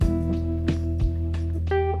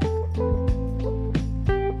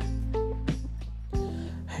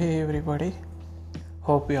Hey everybody,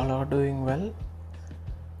 hope you all are doing well.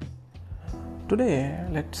 Today,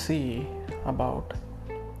 let's see about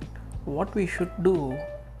what we should do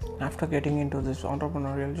after getting into this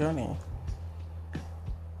entrepreneurial journey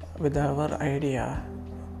with our idea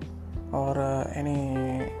or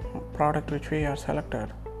any product which we have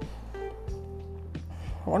selected.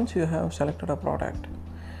 Once you have selected a product,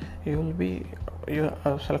 you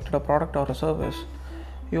have selected a product or a service,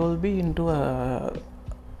 you will be into a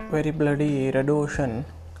very bloody red ocean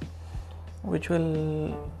which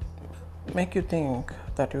will make you think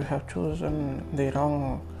that you have chosen the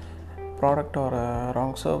wrong product or a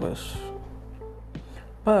wrong service.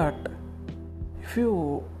 But if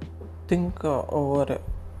you think over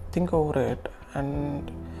it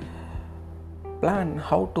and plan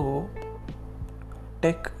how to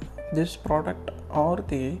take this product or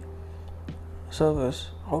the service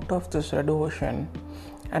out of this red ocean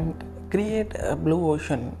and create a blue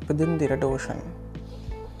ocean within the red ocean.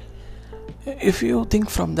 If you think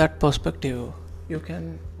from that perspective, you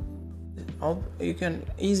can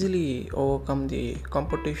easily overcome the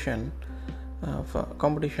competition and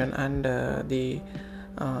the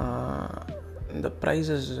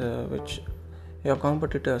prices which your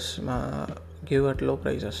competitors give at low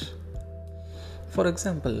prices. For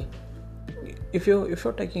example, if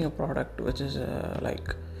you're taking a product which is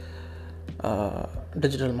like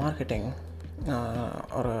digital marketing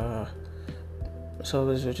or a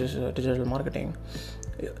service which is digital marketing,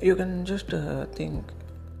 you can just think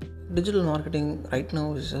digital marketing right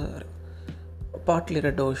now is partly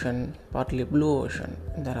red ocean, partly blue ocean.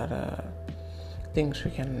 There are things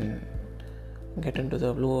we can get into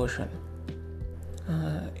the blue ocean.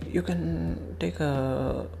 You can take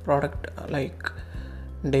a product like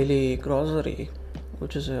daily grocery,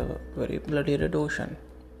 which is a very bloody red ocean.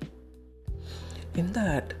 In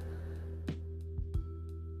that,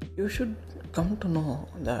 you should come to know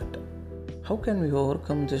that how can we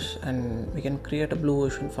overcome this and we can create a blue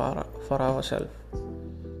ocean for ourselves.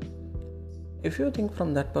 If you think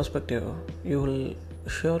from that perspective, you will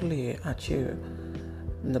surely achieve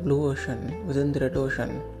the blue ocean within the red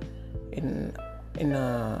ocean in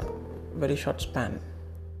a very short span.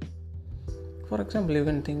 For example, you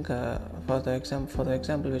can think for the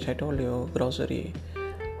example which I told you, grocery.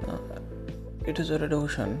 It is a red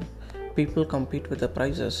ocean. People compete with the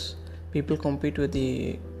prices. People compete with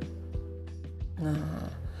the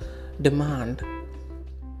demand.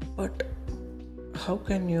 But how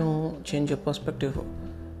can you change your perspective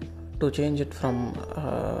to change it from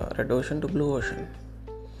red ocean to blue ocean?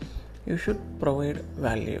 You should provide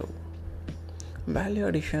value. Value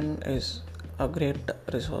addition is a great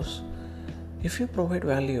resource. If you provide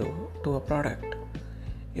value to a product,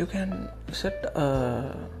 you can set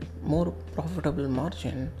a more profitable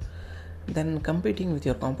margin than competing with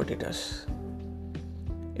your competitors.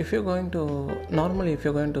 If you're going to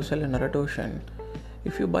sell in a red ocean,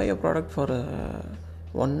 if you buy a product for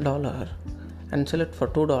 $1 and sell it for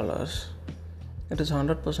 $2, it is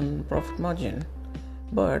 100% profit margin.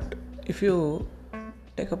 But if you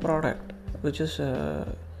take a product which is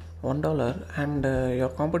 $1 and your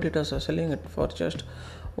competitors are selling it for just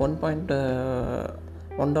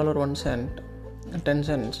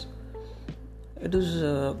 $1.01 it is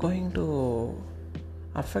going to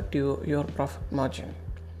affect your profit margin,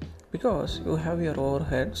 because you have your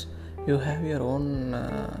overheads, you have your own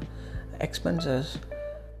expenses.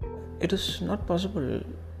 It is not possible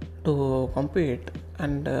to compete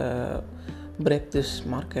and break this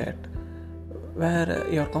market where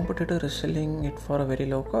your competitor is selling it for a very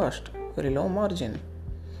low cost, very low margin.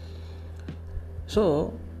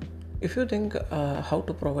 So if you think how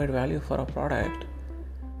to provide value for a product,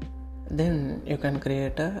 then you can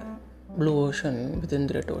create a blue ocean within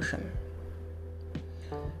the red ocean.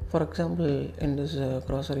 For example, in this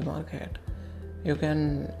grocery market, you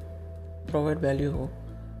can provide value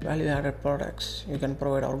added products. You can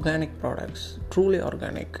provide organic products, truly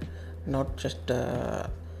organic, not just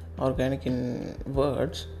organic in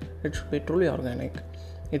words. It should be truly organic.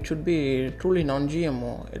 It should be truly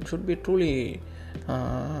non-GMO. It should be truly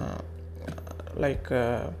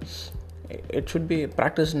it should be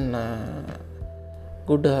practiced in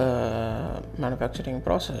good manufacturing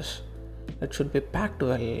process. It should be packed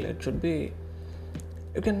well. It should be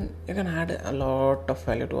you can add a lot of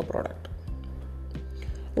value to a product.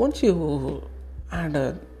 Once you add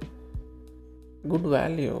a good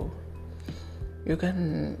value, you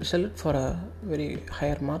can sell it for a very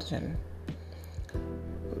higher margin,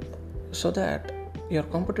 so that your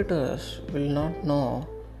competitors will not know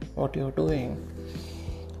what you're doing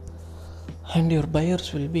and your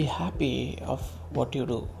buyers will be happy of what you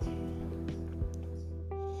do.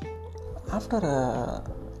 After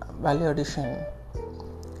value addition,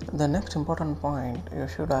 the next important point you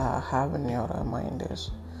should have in your mind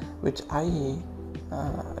is, which I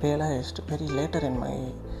realized very later in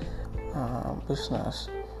my business,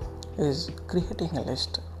 is creating a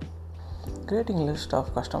list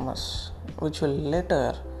of customers, which will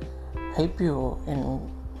later help you in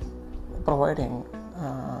providing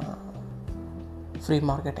free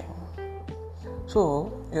marketing.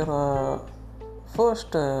 So your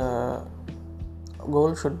first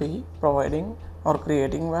goal should be providing or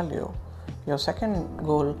creating value. Your second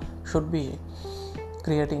goal should be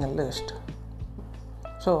creating a list.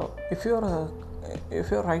 So if you're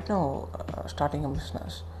right now starting a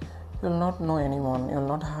business, you will not know anyone, you will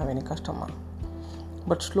not have any customer.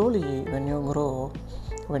 But slowly, when you grow,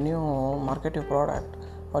 when you market your product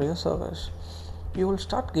or your service, you will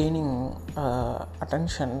start gaining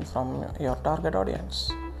attention from your target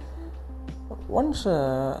audience. Once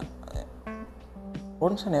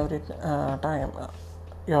and every time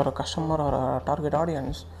your customer or target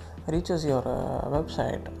audience reaches your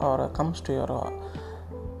website or comes to your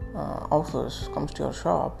office, comes to your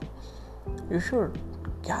shop, you should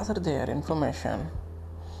gather their information,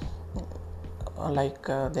 like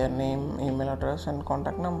their name, email address and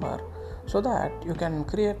contact number, so that you can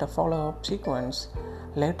create a follow-up sequence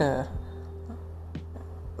later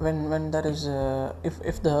when there is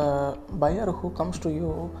if the buyer who comes to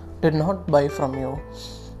you did not buy from you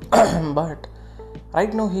but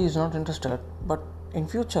right now he is not interested, but in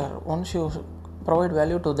future, once you provide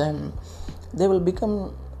value to them, they will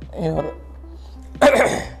become your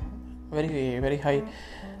very very high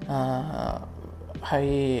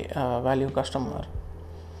value customer.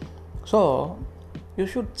 So you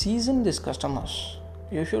should season these customers.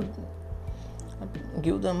 You should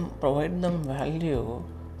provide them value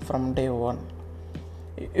from day one.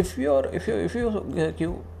 If you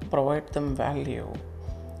provide them value,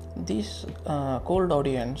 these cold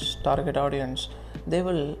audience, target audience, they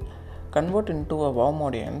will convert into a warm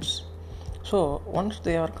audience. So once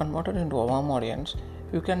they are converted into a warm audience,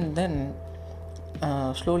 you can then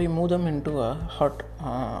slowly move them into a hot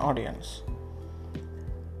audience.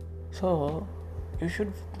 So you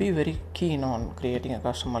should be very keen on creating a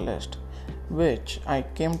customer list, which I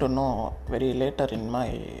came to know very later in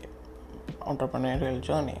my entrepreneurial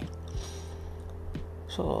journey.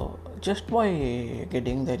 So just by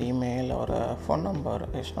getting their email or a phone number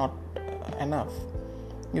is not enough.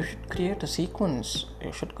 You should create a sequence.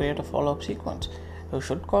 You should create a follow-up sequence. You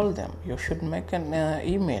should call them. You should make an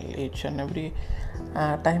email each and every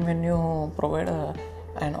time when you provide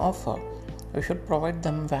an offer. You should provide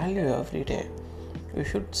them value every day. You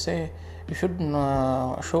should show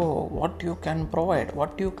what you can provide,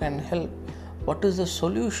 what you can help, what is the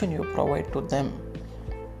solution you provide to them.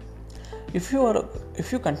 If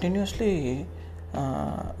you continuously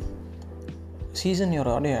season your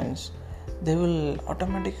audience, they will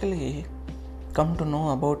automatically come to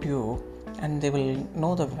know about you, and they will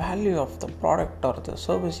know the value of the product or the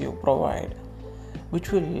service you provide,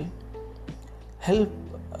 which will help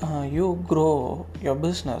you grow your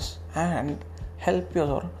business and help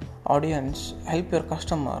your audience, help your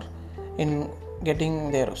customer in getting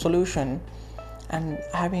their solution and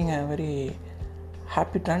having a very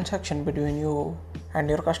happy transaction between you and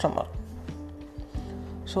your customer.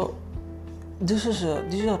 So these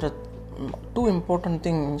are the two important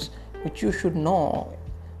things which you should know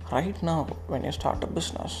right now when you start a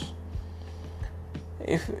business.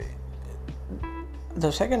 If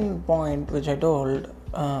the second point which I told,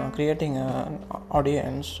 creating an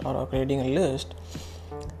audience or creating a list,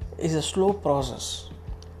 is a slow process.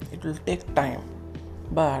 It will take time,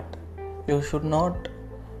 but you should not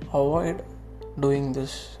avoid doing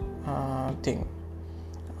this thing.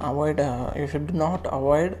 You should not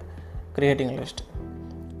avoid creating a list.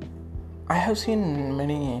 I have seen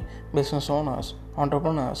many business owners,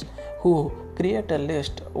 entrepreneurs who create a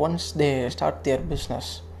list once they start their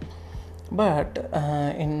business, but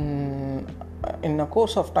in a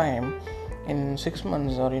course of time, in 6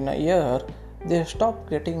 months or in a year, they stop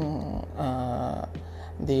getting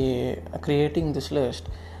the creating this list.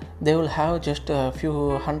 They will have just a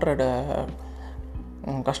few hundred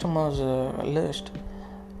customers list,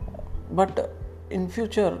 but in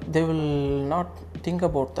future they will not think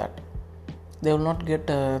about that. They will not get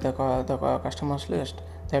the customers list.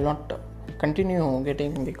 They will not continue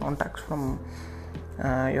getting the contacts from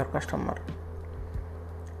your customer.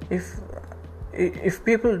 If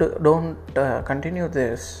people don't continue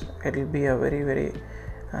this, it will be a very very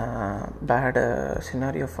bad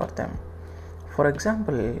scenario for them. For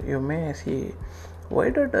example, you may see, why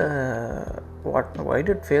did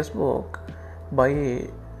Facebook buy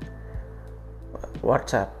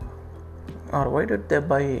WhatsApp, or why did they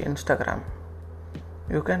buy Instagram?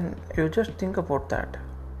 You just think about that.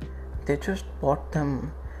 They just bought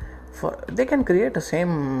them they can create the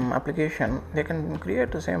same application, they can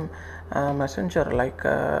create the same messenger, like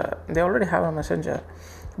they already have a messenger,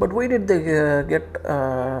 but why did they get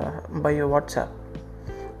by WhatsApp?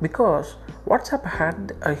 Because WhatsApp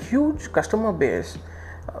had a huge customer base,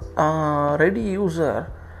 ready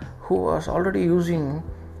user who was already using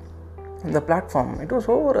the platform. It was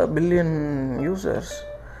over 1 billion users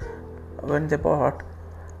when they bought.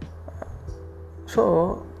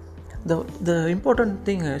 So the important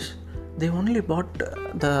thing is they only bought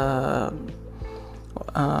the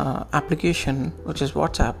application, which is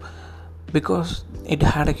WhatsApp, because it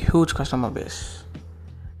had a huge customer base.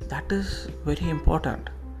 That is very important.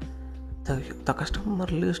 The customer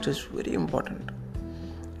list is very important.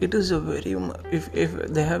 It is if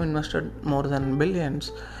they have invested more than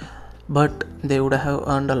billions, but they would have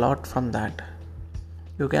earned a lot from that.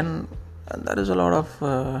 There is a lot of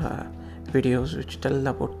videos which tell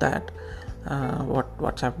about that, what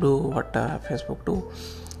WhatsApp do, what Facebook do,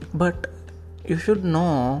 but you should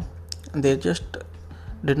know they just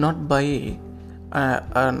did not buy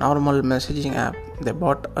a normal messaging app. They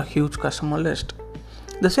bought a huge customer list.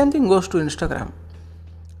 The same thing goes to Instagram.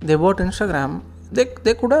 They bought Instagram. They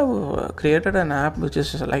could have created an app which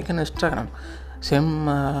is like an Instagram. Same.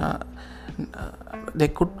 They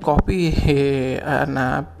could copy an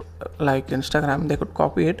app like Instagram. They could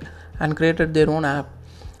copy it and created their own app,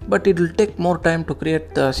 but it will take more time to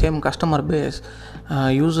create the same customer base,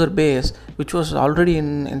 user base, which was already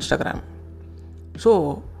in Instagram.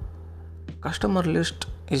 So customer list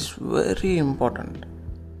is very important.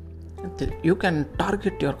 You can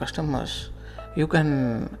target your customers. You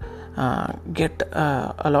can get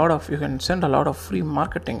you can send a lot of free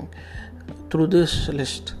marketing through this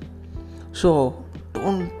list. So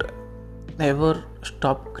don't ever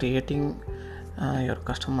stop creating your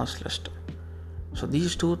customers list. So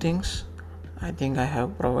these two things, I think I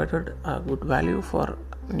have provided a good value for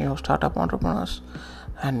new startup entrepreneurs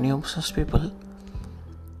and new business people.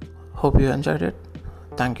 Hope you enjoyed it.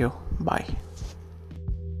 Thank you. Bye.